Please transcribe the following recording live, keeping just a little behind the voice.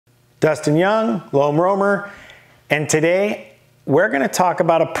Dustin Young, Lone Roamer, and today we're going to talk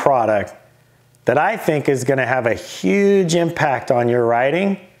about a product that I think is going to have a huge impact on your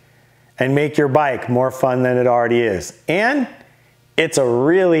riding and make your bike more fun than it already is. And it's a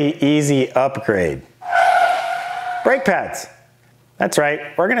really easy upgrade. Brake pads. That's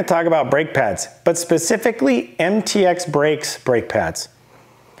right, we're going to talk about brake pads, but specifically MTX Brakes brake pads.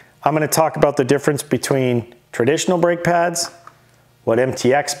 I'm going to talk about the difference between traditional brake pads, what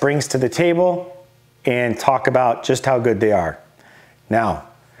MTX brings to the table, and talk about just how good they are. Now,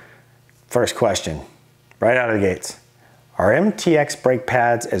 first question, right out of the gates. Are MTX brake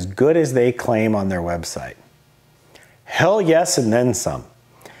pads as good as they claim on their website? Hell yes, and then some.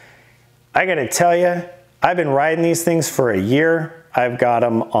 I gotta tell you, I've been riding these things for a year. I've got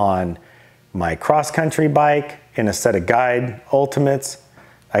them on my cross-country bike in a set of Guide Ultimates.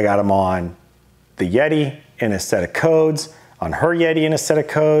 I got them on the Yeti in a set of codes, on her Yeti in a set of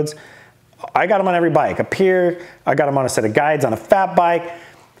codes. I got them on every bike. Up here, I got them on a set of Guides on a fat bike.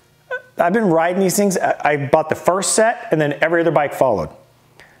 I've been riding these things. I bought the first set and then every other bike followed.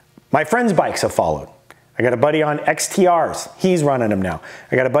 My friends' bikes have followed. I got a buddy on XTRs. He's running them now.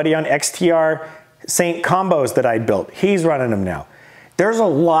 I got a buddy on XTR Saint combos that I built. He's running them now. There's a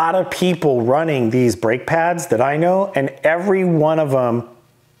lot of people running these brake pads that I know, and every one of them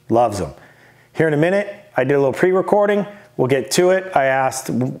loves them. Here in a minute, I did a little pre-recording. We'll get to it. I asked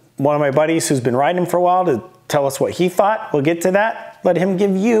one of my buddies who's been riding them for a while to tell us what he thought. We'll get to that. Let him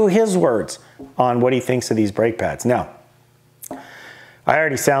give you his words on what he thinks of these brake pads. Now, I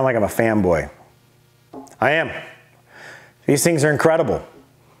already sound like I'm a fanboy. I am. These things are incredible.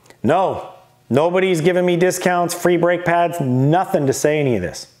 No, nobody's giving me discounts, free brake pads, nothing to say any of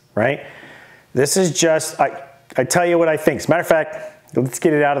this, right? This is just, I tell you what I think. As a matter of fact, let's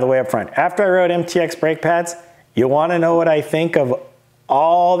get it out of the way up front. After I rode MTX brake pads, you want to know what I think of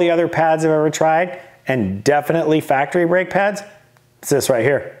all the other pads I've ever tried, and definitely factory brake pads? It's this right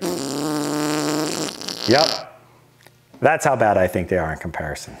here. Yep. That's how bad I think they are in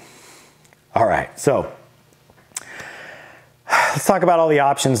comparison. All right, so let's talk about all the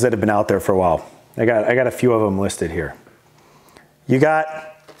options that have been out there for a while. I got a few of them listed here. You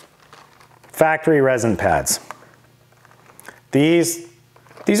got factory resin pads. These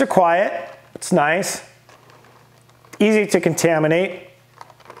are quiet. It's nice. Easy to contaminate.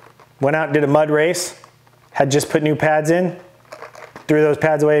 Went out and did a mud race. Had just put new pads in. Threw those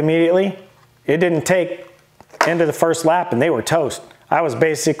pads away immediately. It didn't take into the first lap and they were toast. I was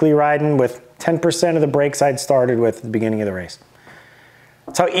basically riding with 10% of the brakes I'd started with at the beginning of the race.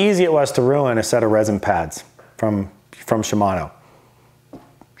 That's how easy it was to ruin a set of resin pads from Shimano.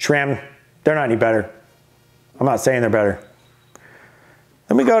 SRAM, they're not any better. I'm not saying they're better.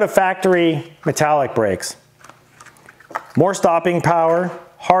 Then we go to factory metallic brakes. More stopping power,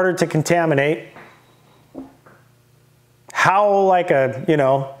 harder to contaminate. Howl like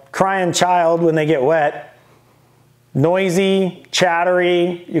a, crying child when they get wet. Noisy,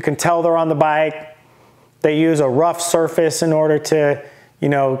 chattery, you can tell they're on the bike. They use a rough surface in order to,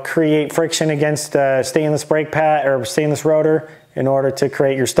 create friction against stainless brake pad or stainless rotor in order to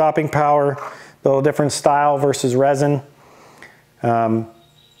create your stopping power. A little different style versus resin.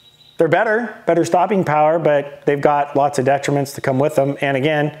 They're better stopping power, but they've got lots of detriments to come with them. And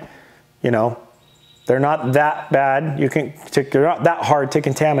again, they're not that bad. They're not that hard to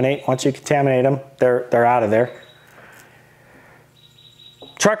contaminate. Once you contaminate them, they're out of there.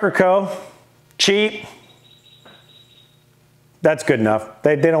 Trucker Co, cheap. That's good enough.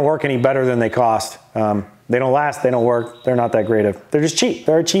 They don't work any better than they cost. They don't last, they don't work. They're not that great. They're just cheap.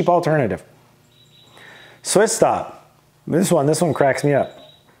 They're a cheap alternative. Swiss Stop. This one cracks me up.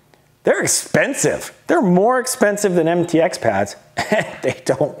 They're expensive. They're more expensive than MTX pads. They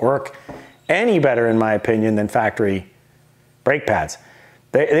don't work any better, in my opinion, than factory brake pads.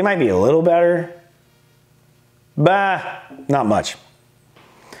 They might be a little better, but not much.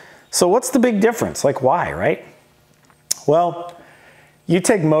 So what's the big difference? Like, why, right? Well, you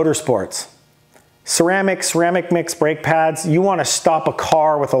take motorsports. Ceramic mix brake pads. You want to stop a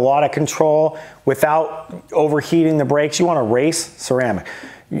car with a lot of control without overheating the brakes. You want to race ceramic.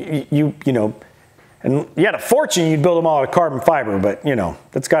 And you had a fortune, you'd build them all out of carbon fiber, but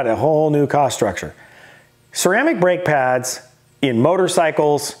that's got a whole new cost structure. Ceramic brake pads in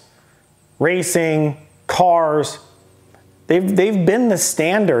motorcycles, racing, cars, they've been the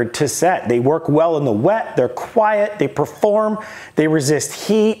standard to set. They work well in the wet, they're quiet, they perform, they resist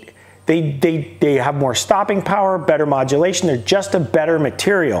heat, they have more stopping power, better modulation, they're just a better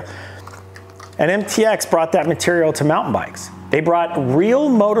material. And MTX brought that material to mountain bikes. They brought real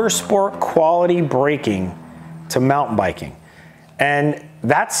motorsport quality braking to mountain biking. And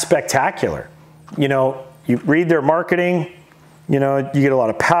that's spectacular. You know, you read their marketing, you know, you get a lot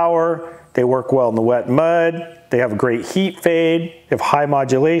of power, they work well in the wet mud, they have a great heat fade, they have high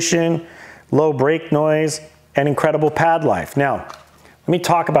modulation, low brake noise, and incredible pad life. Now, let me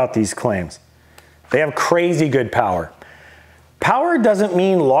talk about these claims. They have crazy good power. Power doesn't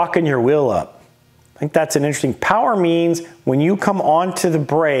mean locking your wheel up. I think that's an interesting. Power means when you come onto the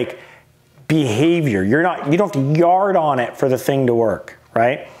brake, behavior. You don't have to yard on it for the thing to work,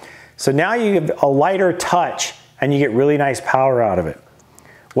 right? So now you have a lighter touch and you get really nice power out of it.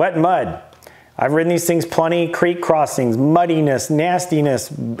 Wet mud. I've ridden these things plenty, creek crossings, muddiness, nastiness,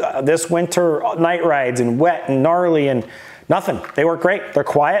 this winter night rides and wet and gnarly and nothing. They work great. They're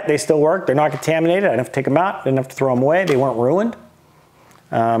quiet. They still work. They're not contaminated. I didn't have to take them out. I didn't have to throw them away. They weren't ruined.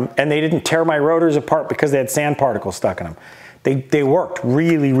 And they didn't tear my rotors apart because they had sand particles stuck in them. They worked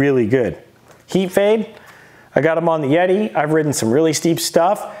really, really good. Heat fade. I got them on the Yeti. I've ridden some really steep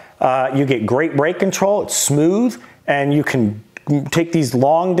stuff. You get great brake control. It's smooth and you can take these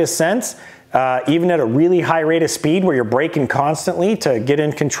long descents even at a really high rate of speed where you're braking constantly to get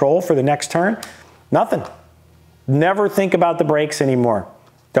in control for the next turn. Nothing. Never think about the brakes anymore.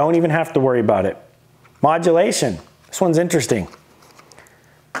 Don't even have to worry about it. Modulation. This one's interesting.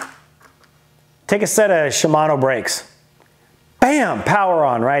 Take a set of Shimano brakes. Bam, power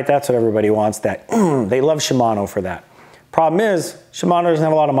on, right? That's what everybody wants. That they love Shimano for that. Problem is, Shimano doesn't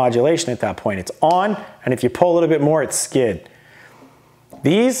have a lot of modulation at that point. It's on, and if you pull a little bit more, it's skid.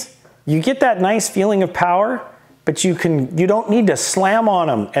 These, you get that nice feeling of power, but you don't need to slam on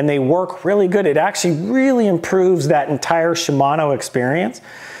them, and they work really good. It actually really improves that entire Shimano experience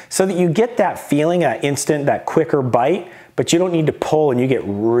so that you get that feeling, that instant, that quicker bite, but you don't need to pull, and you get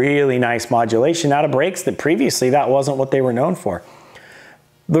really nice modulation out of brakes that previously that wasn't what they were known for.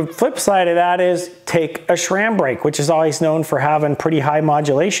 The flip side of that is take a SRAM brake, which is always known for having pretty high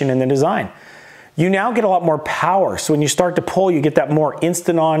modulation in the design. You now get a lot more power, so when you start to pull, you get that more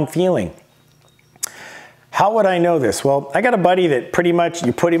instant on feeling. How would I know this? Well, I got a buddy that pretty much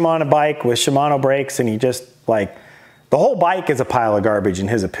you put him on a bike with Shimano brakes and he just like, the whole bike is a pile of garbage in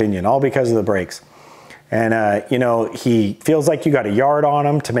his opinion, all because of the brakes. And you know, he feels like you got a yard on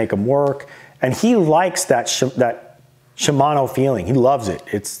him to make them work. And he likes that Shimano feeling. He loves it.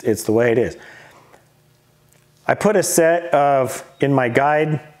 It's the way it is. I put a set of, in my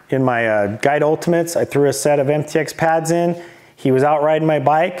guide Ultimates, I threw a set of MTX pads in. He was out riding my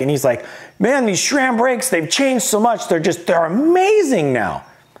bike and he's like, man, these SRAM brakes, they've changed so much. They're amazing now.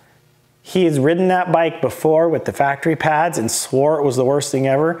 He has ridden that bike before with the factory pads and swore it was the worst thing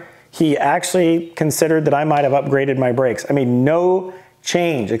ever. He actually considered that I might have upgraded my brakes. I mean, no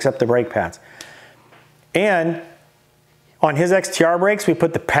change except the brake pads. And on his XTR brakes, we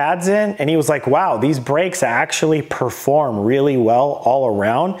put the pads in and he was like, wow, these brakes actually perform really well all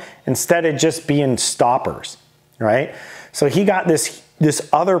around instead of just being stoppers, right? So he got this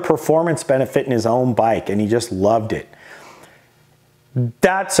other performance benefit in his own bike and he just loved it.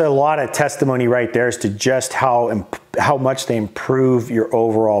 That's a lot of testimony right there as to just how much they improve your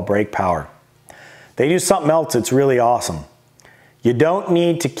overall brake power. They do something else that's really awesome. You don't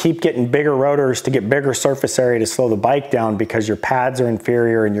need to keep getting bigger rotors to get bigger surface area to slow the bike down because your pads are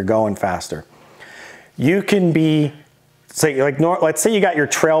inferior and you're going faster. You can be, say, like, let's say you got your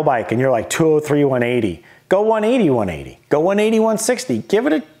trail bike and you're like 203, 180. Go 180, 180. Go 180, 160.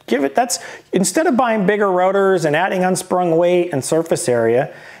 Give it, that's, instead of buying bigger rotors and adding unsprung weight and surface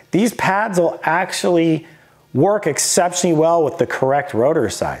area, these pads will actually work exceptionally well with the correct rotor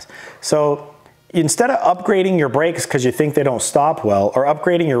size. So instead of upgrading your brakes because you think they don't stop well, or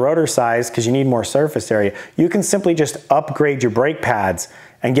upgrading your rotor size because you need more surface area, you can simply just upgrade your brake pads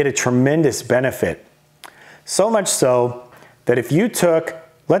and get a tremendous benefit. So much so that if you took,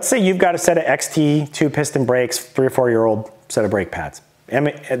 let's say you've got a set of XT 2-piston brakes, 3 or 4-year-old set of brake pads,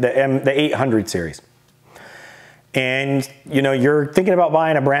 the 800 series. And you know, you're thinking about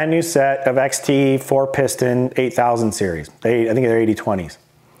buying a brand new set of XT 4-piston 8000 series. I think they're 8020s.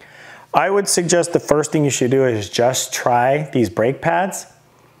 I would suggest the first thing you should do is just try these brake pads,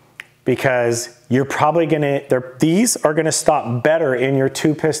 because you're probably these are gonna stop better in your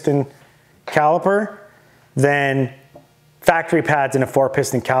 2-piston caliper than factory pads in a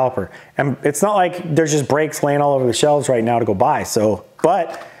 4-piston caliper. And it's not like there's just brakes laying all over the shelves right now to go buy. So,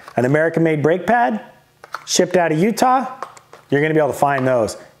 but an American-made brake pad shipped out of Utah, you're gonna be able to find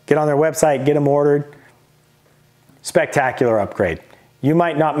those. Get on their website, get them ordered. Spectacular upgrade. You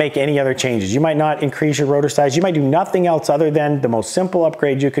might not make any other changes. You might not increase your rotor size. You might do nothing else other than the most simple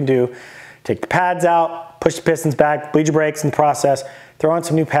upgrade you can do. Take the pads out, push the pistons back, bleed your brakes in the process, throw on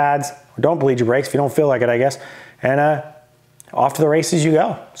some new pads, or don't bleed your brakes if you don't feel like it, I guess, and off to the races you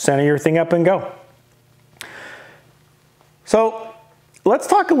go. Center your thing up and go. So let's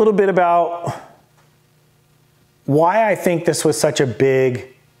talk a little bit about why I think this was such a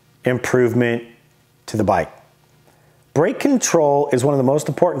big improvement to the bike. Brake control is one of the most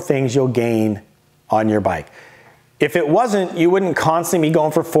important things you'll gain on your bike. If it wasn't, you wouldn't constantly be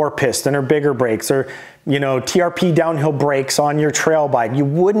going for 4-piston or bigger brakes or, you know, TRP downhill brakes on your trail bike. You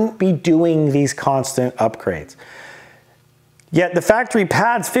wouldn't be doing these constant upgrades. Yet the factory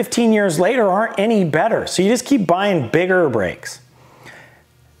pads 15 years later aren't any better. So you just keep buying bigger brakes.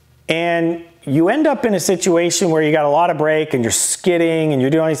 And you end up in a situation where you got a lot of brake and you're skidding and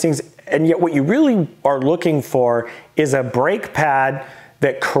you're doing all these things. And yet what you really are looking for is a brake pad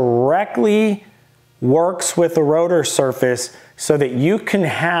that correctly works with the rotor surface so that you can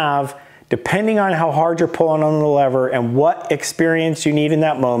have, depending on how hard you're pulling on the lever and what experience you need in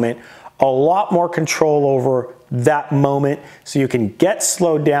that moment, a lot more control over that moment so you can get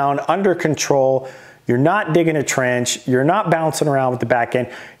slowed down, under control. You're not digging a trench, you're not bouncing around with the back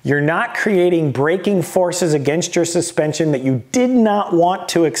end, you're not creating braking forces against your suspension that you did not want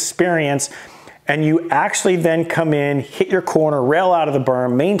to experience, and you actually then come in, hit your corner, rail out of the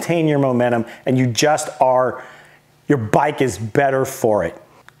berm, maintain your momentum, and you just are, your bike is better for it.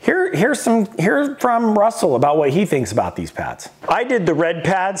 Here's from Russell about what he thinks about these pads. I did the red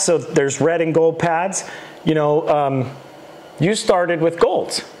pads, so there's red and gold pads. You know, you started with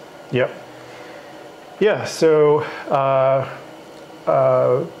golds. Yep. Yeah, so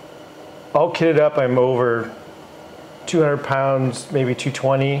all kitted up, I'm over 200 pounds, maybe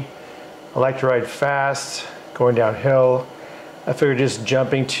 220. I like to ride fast, going downhill. I figured just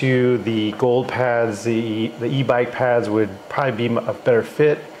jumping to the gold pads, the e-bike pads would probably be a better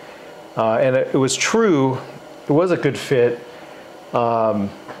fit. And it was true, it was a good fit, but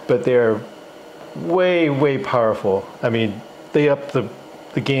they're way, way powerful. I mean, they up the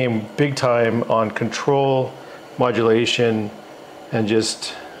game big time on control, modulation, and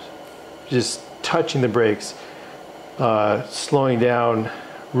just touching the brakes, slowing down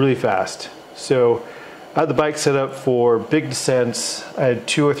really fast. So I had the bike set up for big descents. I had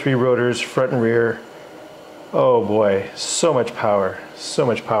 2 or 3 rotors, front and rear. Oh boy, so much power, so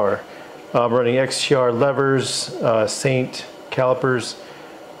much power. I'm running XTR levers, Saint calipers,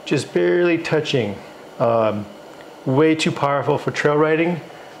 just barely touching. Way too powerful for trail riding.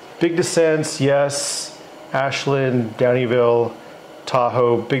 Big descents, yes. Ashland, Downeyville,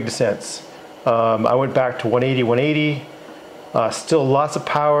 Tahoe, big descents. I went back to 180, 180. Still lots of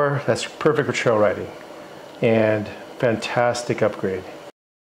power. That's perfect for trail riding. And fantastic upgrade.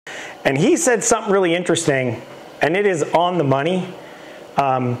 And he said something really interesting, and it is on the money.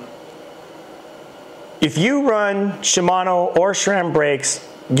 If you run Shimano or SRAM brakes,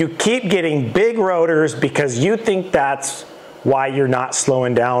 you keep getting big rotors because you think that's why you're not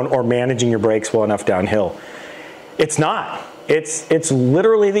slowing down or managing your brakes well enough downhill. It's not. It's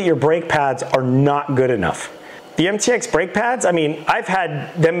literally that your brake pads are not good enough. The MTX brake pads, I mean, I've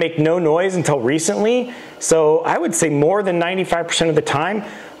had them make no noise until recently, so I would say more than 95% of the time,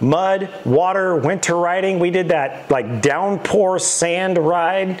 mud, water, winter riding, we did that like downpour sand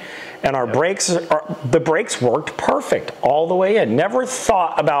ride, and our brakes, the brakes worked perfect all the way in. Never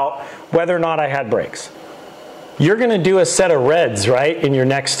thought about whether or not I had brakes. You're gonna do a set of reds, right, in your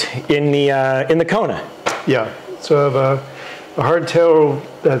next, in the Kona? Yeah, so I have a hardtail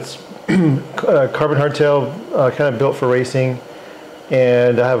that's carbon hardtail, kind of built for racing,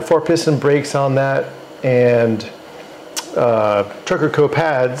 and I have 4-piston brakes on that, and Trucker Co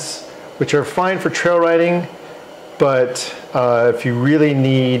pads, which are fine for trail riding, but if you really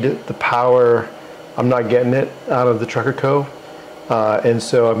need the power, I'm not getting it out of the Trucker Co. And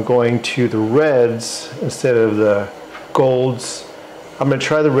so I'm going to the reds instead of the golds. I'm going to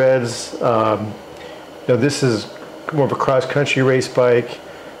try the reds. You know, this is more of a cross-country race bike.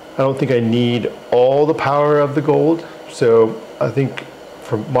 I don't think I need all the power of the gold, so I think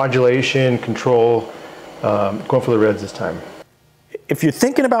for modulation, control, going for the reds this time. If you're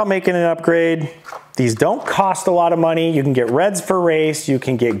thinking about making an upgrade, these don't cost a lot of money. You can get reds for race, you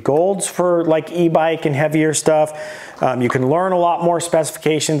can get golds for like e-bike and heavier stuff. You can learn a lot more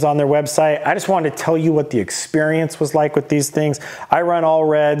specifications on their website. I just wanted to tell you what the experience was like with these things. I run all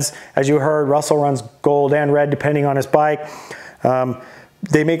reds. As you heard, Russell runs gold and red depending on his bike.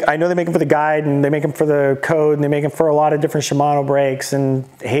 I know they make them for the Guide, and they make them for the Code, and they make them for a lot of different Shimano brakes and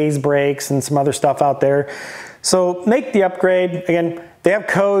Hayes brakes and some other stuff out there. So make the upgrade. Again, they have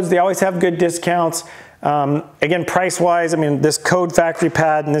codes. They always have good discounts. Again, price-wise, I mean, this Code factory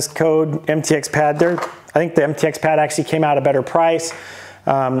pad and this Code MTX pad, I think the MTX pad actually came out a better price.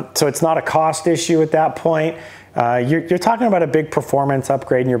 So it's not a cost issue at that point. you're talking about a big performance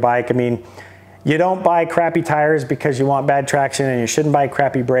upgrade in your bike. I mean, you don't buy crappy tires because you want bad traction, and you shouldn't buy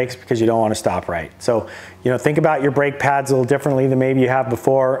crappy brakes because you don't want to stop right. So, think about your brake pads a little differently than maybe you have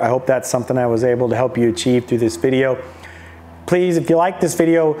before. I hope that's something I was able to help you achieve through this video. Please, if you like this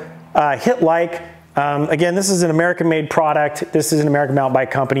video, hit like. Again, this is an American-made product. This is an American mountain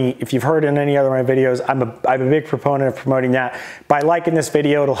bike company. If you've heard in any other of my videos, I'm a big proponent of promoting that. By liking this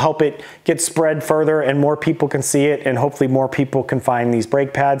video, it'll help it get spread further and more people can see it, and hopefully more people can find these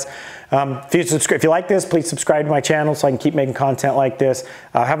brake pads. If you like this, please subscribe to my channel so I can keep making content like this.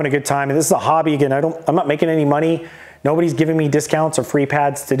 Having a good time. And this is a hobby. Again, I'm not making any money. Nobody's giving me discounts or free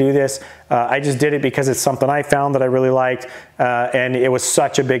pads to do this. I just did it because it's something I found that I really liked, and it was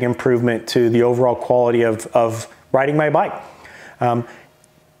such a big improvement to the overall quality of riding my bike. If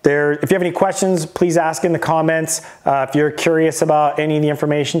you have any questions, please ask in the comments. If you're curious about any of the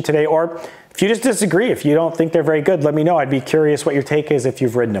information today, or if you just disagree, if you don't think they're very good, let me know. I'd be curious what your take is if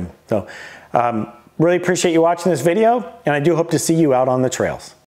you've ridden them. So really appreciate you watching this video, and I do hope to see you out on the trails.